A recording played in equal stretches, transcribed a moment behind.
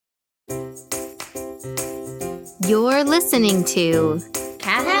You're listening to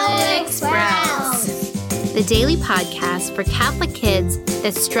Catholic Sprouts, the daily podcast for Catholic kids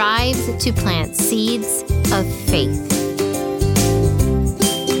that strives to plant seeds of faith.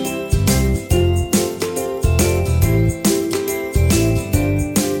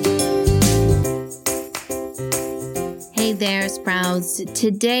 Hey there, Sprouts.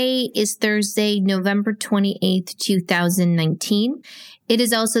 Today is Thursday, November 28th, 2019. It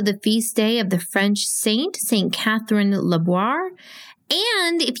is also the feast day of the French saint, Saint Catherine Laboure.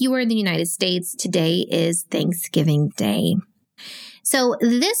 And if you are in the United States, today is Thanksgiving Day. So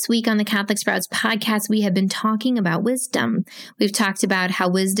this week on the Catholic Sprouts podcast, we have been talking about wisdom. We've talked about how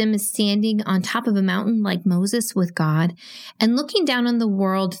wisdom is standing on top of a mountain like Moses with God and looking down on the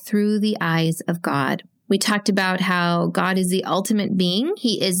world through the eyes of God. We talked about how God is the ultimate being.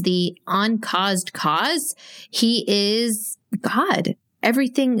 He is the uncaused cause. He is God.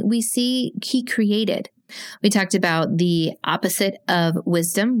 Everything we see, He created. We talked about the opposite of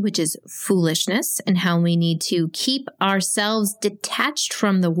wisdom, which is foolishness, and how we need to keep ourselves detached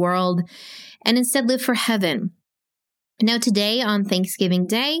from the world and instead live for heaven. Now, today on Thanksgiving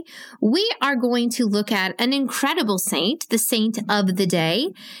Day, we are going to look at an incredible saint, the saint of the day,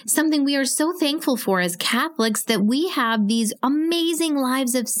 something we are so thankful for as Catholics that we have these amazing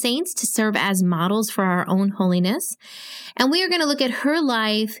lives of saints to serve as models for our own holiness. And we are going to look at her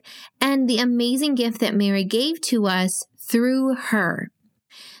life and the amazing gift that Mary gave to us through her.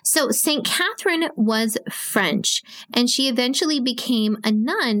 So St. Catherine was French, and she eventually became a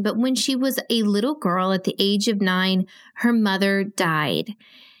nun, but when she was a little girl at the age of 9, her mother died.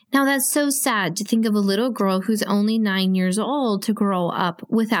 Now that's so sad to think of a little girl who's only 9 years old to grow up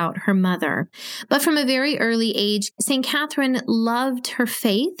without her mother. But from a very early age, St. Catherine loved her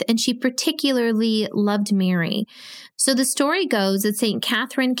faith, and she particularly loved Mary. So the story goes that St.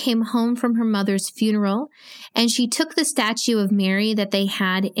 Catherine came home from her mother's funeral, and she took the statue of Mary that they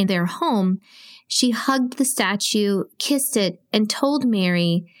had in their home. She hugged the statue, kissed it, and told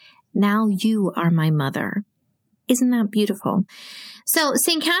Mary, "Now you are my mother." Isn't that beautiful? So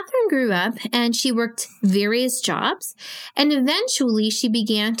St. Catherine grew up and she worked various jobs, and eventually she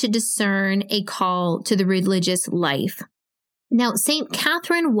began to discern a call to the religious life. Now, St.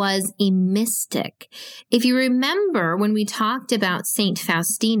 Catherine was a mystic. If you remember when we talked about St.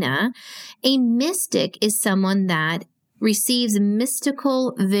 Faustina, a mystic is someone that receives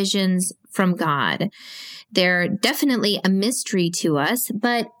mystical visions from God. They're definitely a mystery to us,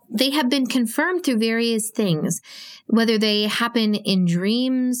 but they have been confirmed through various things, whether they happen in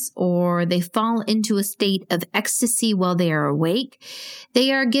dreams or they fall into a state of ecstasy while they are awake.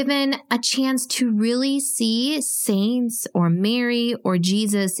 They are given a chance to really see saints or Mary or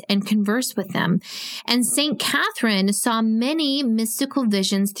Jesus and converse with them. And St. Catherine saw many mystical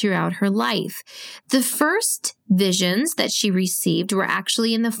visions throughout her life. The first visions that she received were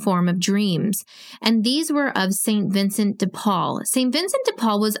actually in the form of dreams, and these were of St. Vincent de Paul. St. Vincent de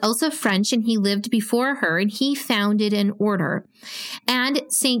Paul was also French, and he lived before her, and he founded an order. And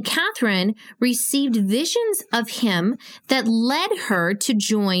St. Catherine received visions of him that led her to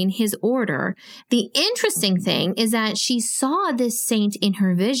join his order. The interesting thing is that she saw this saint in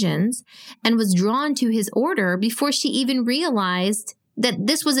her visions and was drawn to his order before she even realized that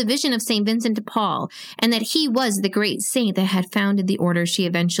this was a vision of St. Vincent de Paul and that he was the great saint that had founded the order she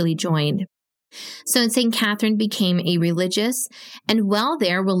eventually joined. So St. Catherine became a religious, and while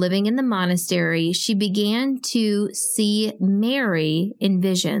living in the monastery, she began to see Mary in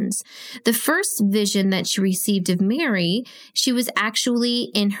visions. The first vision that she received of Mary, she was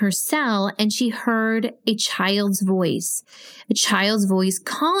actually in her cell and she heard a child's voice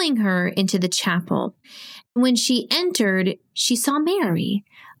calling her into the chapel. When she entered, she saw Mary.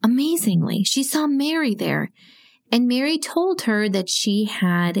 Amazingly, she saw Mary there. And Mary told her that she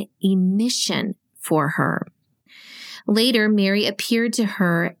had a mission for her. Later, Mary appeared to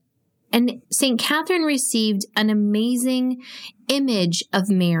her, and St. Catherine received an amazing image of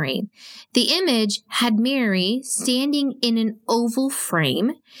Mary. The image had Mary standing in an oval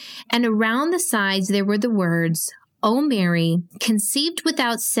frame, and around the sides there were the words, "O Mary, conceived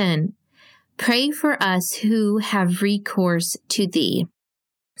without sin, pray for us who have recourse to thee."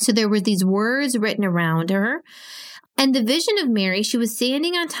 So there were these words written around her. And the vision of Mary, she was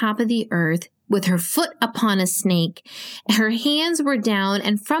standing on top of the earth with her foot upon a snake. Her hands were down,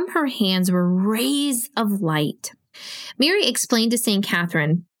 and from her hands were rays of light. Mary explained to St.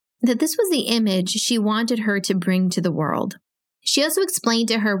 Catherine that this was the image she wanted her to bring to the world. She also explained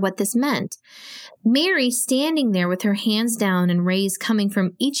to her what this meant. Mary standing there with her hands down and rays coming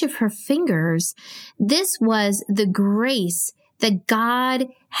from each of her fingers, this was the grace that God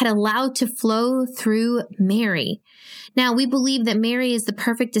had allowed to flow through Mary. Now, we believe that Mary is the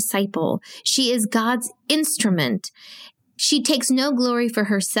perfect disciple. She is God's instrument. She takes no glory for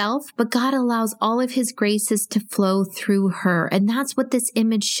herself, but God allows all of his graces to flow through her. And that's what this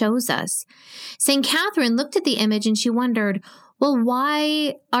image shows us. St. Catherine looked at the image and she wondered, well,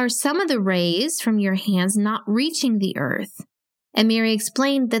 why are some of the rays from your hands not reaching the earth? And Mary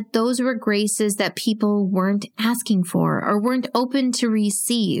explained that those were graces that people weren't asking for or weren't open to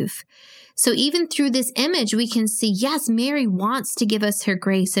receive. So even through this image, we can see, yes, Mary wants to give us her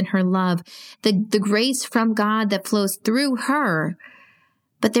grace and her love, the grace from God that flows through her.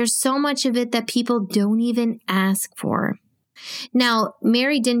 But there's so much of it that people don't even ask for. Now,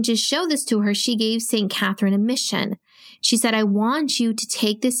 Mary didn't just show this to her. She gave St. Catherine a mission. She said, I want you to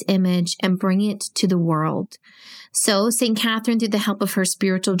take this image and bring it to the world. So St. Catherine, through the help of her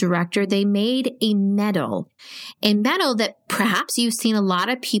spiritual director, they made a medal that perhaps you've seen a lot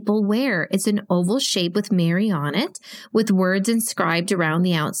of people wear. It's an oval shape with Mary on it, with words inscribed around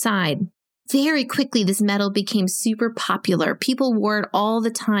the outside. Very quickly, this medal became super popular. People wore it all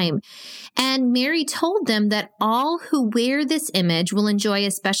the time. And Mary told them that all who wear this image will enjoy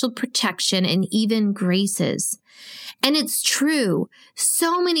a special protection and even graces. And it's true.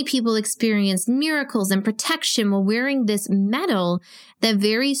 So many people experienced miracles and protection while wearing this medal that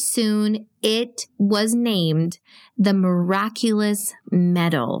very soon it was named the Miraculous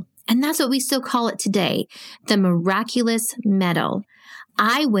Medal. And that's what we still call it today, the Miraculous Medal.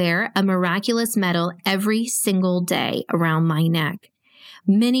 I wear a miraculous medal every single day around my neck.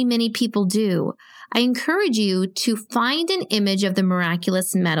 Many, many people do. I encourage you to find an image of the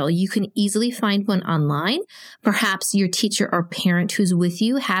miraculous medal. You can easily find one online. Perhaps your teacher or parent who's with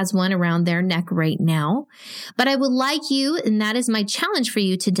you has one around their neck right now. But I would like you, and that is my challenge for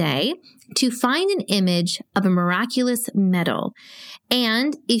you today, to find an image of a miraculous medal.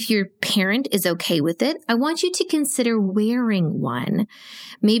 And if your parent is okay with it, I want you to consider wearing one.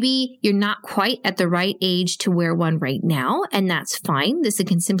 Maybe you're not quite at the right age to wear one right now, and that's fine. This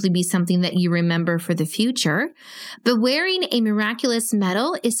can simply be something that you remember for the future. But wearing a miraculous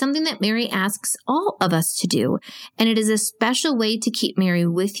medal is something that Mary asks all of us to do, and it is a special way to keep Mary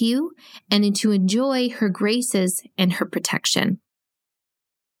with you and to enjoy her graces and her protection.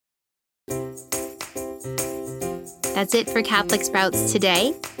 That's it for Catholic Sprouts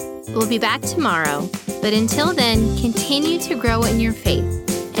today. We'll be back tomorrow, but until then, continue to grow in your faith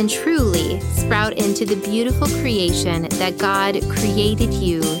and truly sprout into the beautiful creation that God created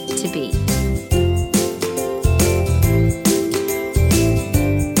you to be.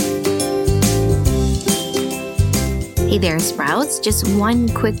 Hey there, Sprouts. Just one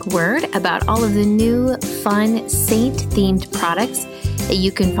quick word about all of the new, fun, saint-themed products that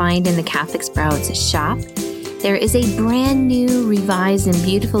you can find in the Catholic Sprouts shop. There is a brand new, revised, and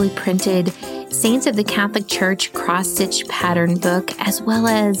beautifully printed Saints of the Catholic Church cross-stitch pattern book, as well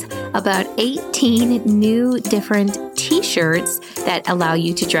as about 18 new different t-shirts that allow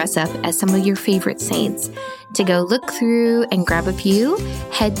you to dress up as some of your favorite saints. To go look through and grab a few,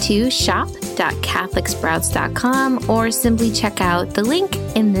 head to shop.catholicsprouts.com or simply check out the link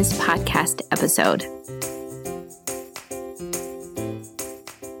in this podcast episode.